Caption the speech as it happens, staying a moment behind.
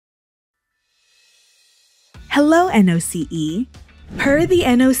Hello, NOCE. Per the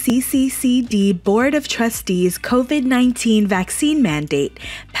NOCCCD Board of Trustees COVID-19 vaccine mandate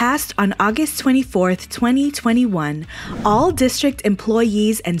passed on August 24, 2021, all district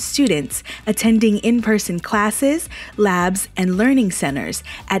employees and students attending in-person classes, labs, and learning centers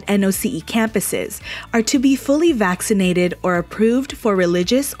at NOCE campuses are to be fully vaccinated or approved for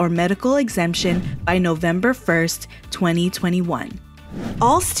religious or medical exemption by November 1, 2021.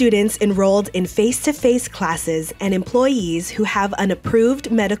 All students enrolled in face-to-face classes and employees who have an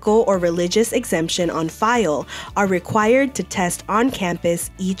approved medical or religious exemption on file are required to test on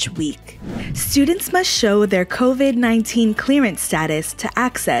campus each week. Students must show their COVID-19 clearance status to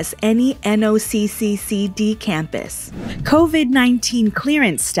access any NOCCCD campus. COVID-19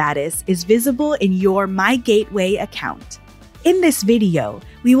 clearance status is visible in your My Gateway account. In this video,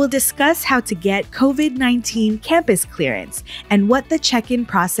 we will discuss how to get COVID-19 campus clearance and what the check-in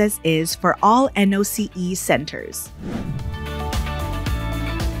process is for all NOCE centers.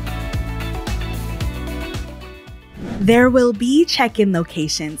 There will be check-in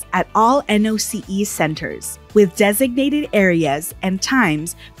locations at all NOCE centers, with designated areas and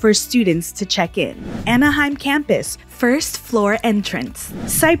times for students to check in. Anaheim campus, first floor entrance.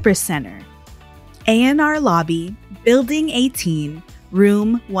 Cypress Center, A&R lobby, Building 18,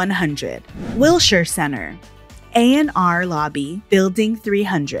 Room 100. Wilshire Center, A&R lobby, Building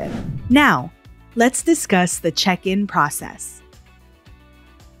 300. Now, let's discuss the check-in process.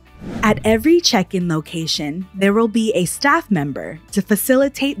 At every check-in location, there will be a staff member to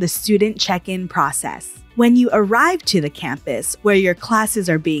facilitate the student check-in process. When you arrive to the campus where your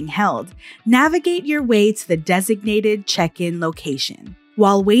classes are being held, navigate your way to the designated check-in location.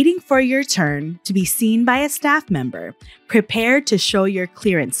 While waiting for your turn to be seen by a staff member, prepare to show your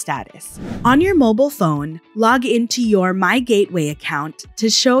clearance status. On your mobile phone, log into your My Gateway account to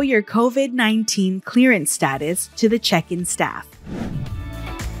show your COVID-19 clearance status to the check-in staff.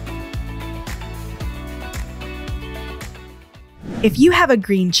 If you have a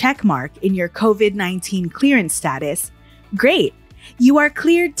green check mark in your COVID-19 clearance status, great! You are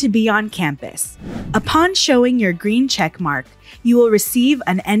cleared to be on campus. Upon showing your green check mark, you will receive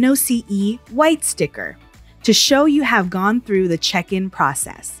an NOCE white sticker to show you have gone through the check-in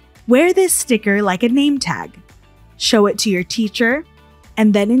process. Wear this sticker like a name tag. Show it to your teacher,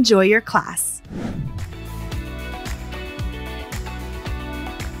 and then enjoy your class.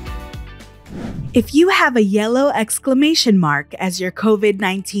 If you have a yellow exclamation mark as your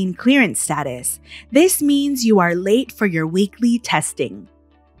COVID-19 clearance status, this means you are late for your weekly testing.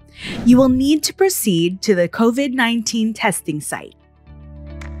 You will need to proceed to the COVID-19 testing site.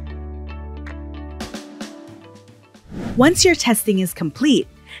 Once your testing is complete,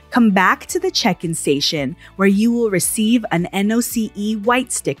 come back to the check-in station where you will receive an NOCE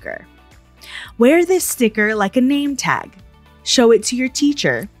white sticker. Wear this sticker like a name tag. Show it to your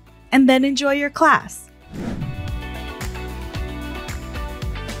teacher, and then enjoy your class.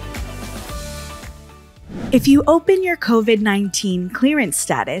 If you open your COVID-19 clearance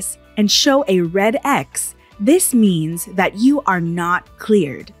status and show a red X, this means that you are not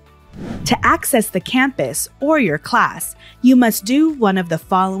cleared. To access the campus or your class, you must do one of the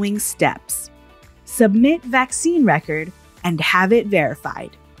following steps. Submit vaccine record and have it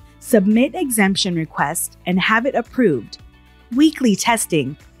verified. Submit exemption request and have it approved. Weekly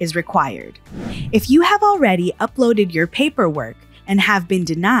testing is required. If you have already uploaded your paperwork and have been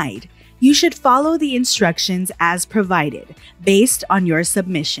denied, you should follow the instructions as provided based on your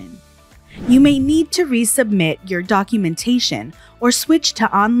submission. You may need to resubmit your documentation or switch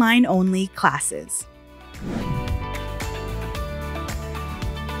to online-only classes.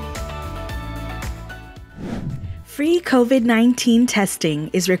 Free COVID-19 testing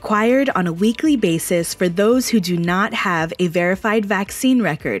is required on a weekly basis for those who do not have a verified vaccine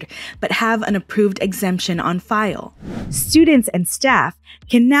record but have an approved exemption on file. Students and staff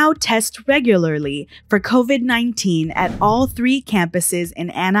can now test regularly for COVID-19 at all 3 campuses in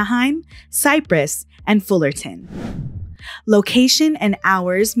Anaheim, Cypress, and Fullerton. Location and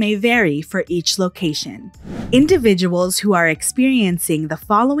hours may vary for each location. Individuals who are experiencing the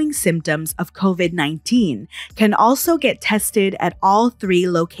following symptoms of COVID-19 can also get tested at all 3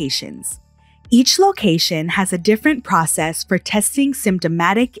 locations. Each location has a different process for testing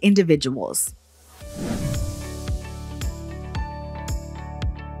symptomatic individuals.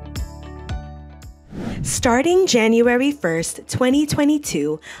 Starting January 1st,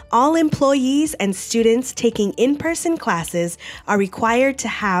 2022, all employees and students taking in-person classes are required to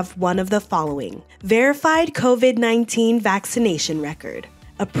have one of the following: verified COVID-19 vaccination record,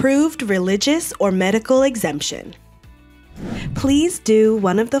 approved religious or medical exemption, Please do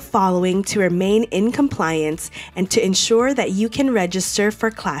one of the following to remain in compliance and to ensure that you can register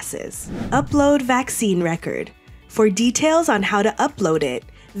for classes. Upload vaccine record. For details on how to upload it,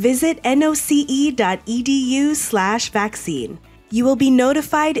 visit noce.edu/vaccine. You will be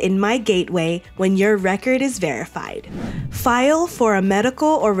notified in My Gateway when your record is verified. File for a medical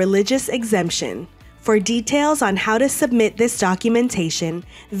or religious exemption. For details on how to submit this documentation,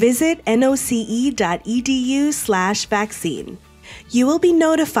 visit noce.edu/vaccine. You will be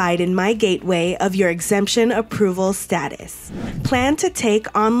notified in My Gateway of your exemption approval status. Plan to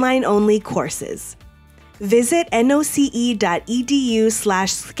take online-only courses. Visit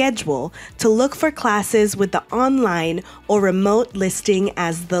noce.edu/schedule to look for classes with the online or remote listing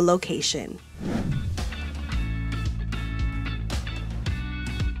as the location.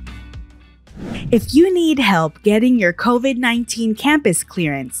 If you need help getting your COVID-19 campus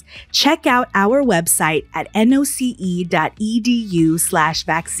clearance, check out our website at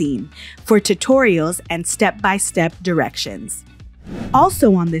noce.edu/vaccine for tutorials and step-by-step directions.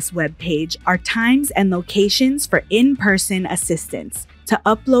 Also on this webpage are times and locations for in-person assistance to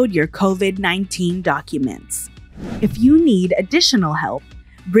upload your COVID-19 documents. If you need additional help,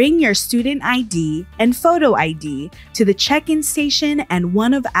 bring your student ID and photo ID to the check-in station and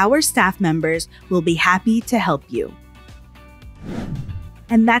one of our staff members will be happy to help you.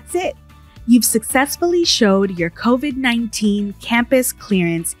 And that's it. You've successfully showed your COVID-19 campus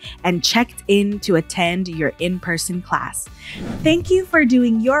clearance and checked in to attend your in-person class. Thank you for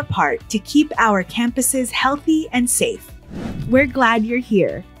doing your part to keep our campuses healthy and safe. We're glad you're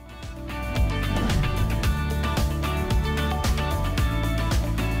here.